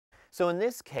So in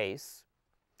this case,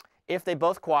 if they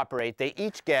both cooperate, they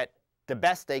each get the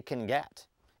best they can get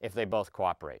if they both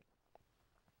cooperate.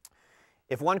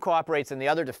 If one cooperates and the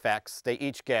other defects, they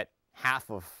each get half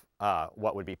of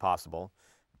what would be possible.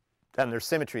 And there's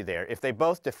symmetry there. If they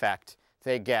both defect,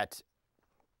 they get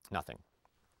nothing.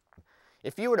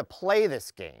 If you were to play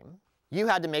this game, you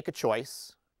had to make a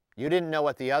choice. You didn't know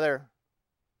what the other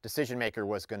decision maker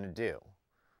was going to do.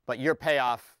 But your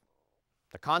payoff,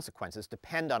 the consequences,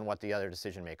 depend on what the other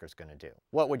decision maker is going to do.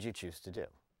 What would you choose to do?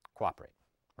 Cooperate,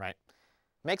 right?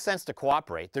 Makes sense to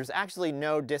cooperate. There's actually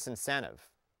no disincentive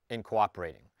in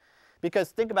cooperating.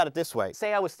 Because think about it this way.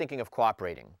 Say I was thinking of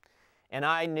cooperating, and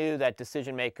I knew that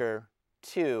decision maker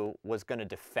 2 was going to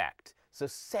defect. So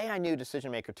say I knew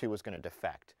decision maker 2 was going to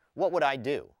defect. What would I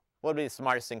do? What would be the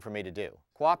smartest thing for me to do?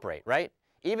 Cooperate, right?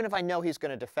 Even if I know he's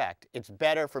going to defect, it's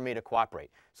better for me to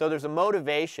cooperate. So there's a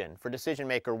motivation for decision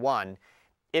maker 1,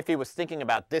 if he was thinking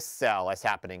about this cell as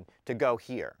happening, to go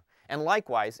here. And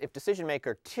likewise, if decision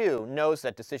maker 2 knows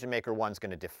that decision maker 1 is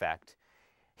going to defect,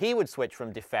 he would switch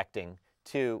from defecting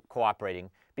to cooperating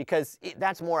because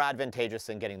that's more advantageous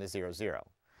than getting the 0, 0.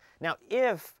 Now,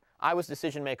 if I was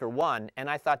decision maker 1 and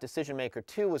I thought decision maker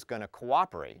 2 was going to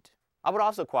cooperate, I would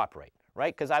also cooperate,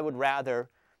 right? Because I would rather,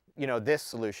 this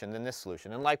solution than this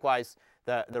solution. And likewise,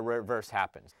 the reverse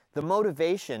happens. The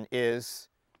motivation is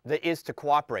to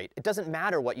cooperate. It doesn't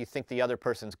matter what you think the other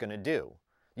person's going to do.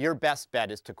 Your best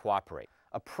bet is to cooperate.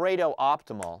 A Pareto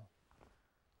optimal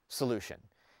solution.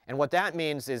 And what that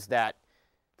means is that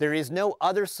there is no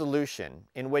other solution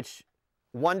in which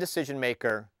one decision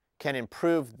maker can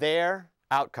improve their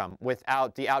outcome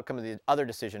without the outcome of the other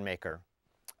decision maker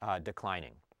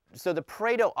declining. So the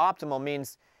Pareto optimal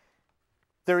means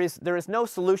there is no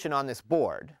solution on this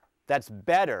board that's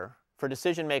better for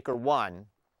decision maker 1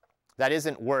 that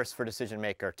isn't worse for decision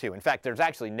maker 2. In fact, there's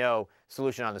actually no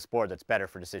solution on this board that's better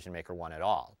for decision maker 1 at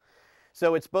all.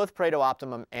 So it's both Pareto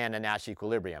optimum and a Nash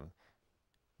equilibrium.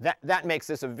 That makes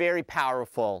this a very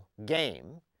powerful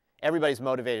game. Everybody's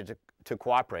motivated to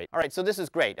cooperate. All right, so this is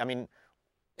great. I mean,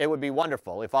 it would be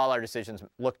wonderful if all our decisions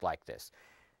looked like this.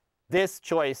 This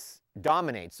choice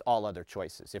dominates all other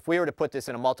choices. If we were to put this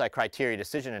in a multi-criteria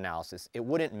decision analysis, it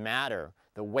wouldn't matter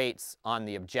the weights on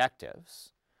the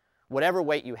objectives. Whatever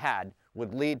weight you had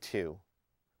would lead to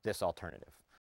this alternative.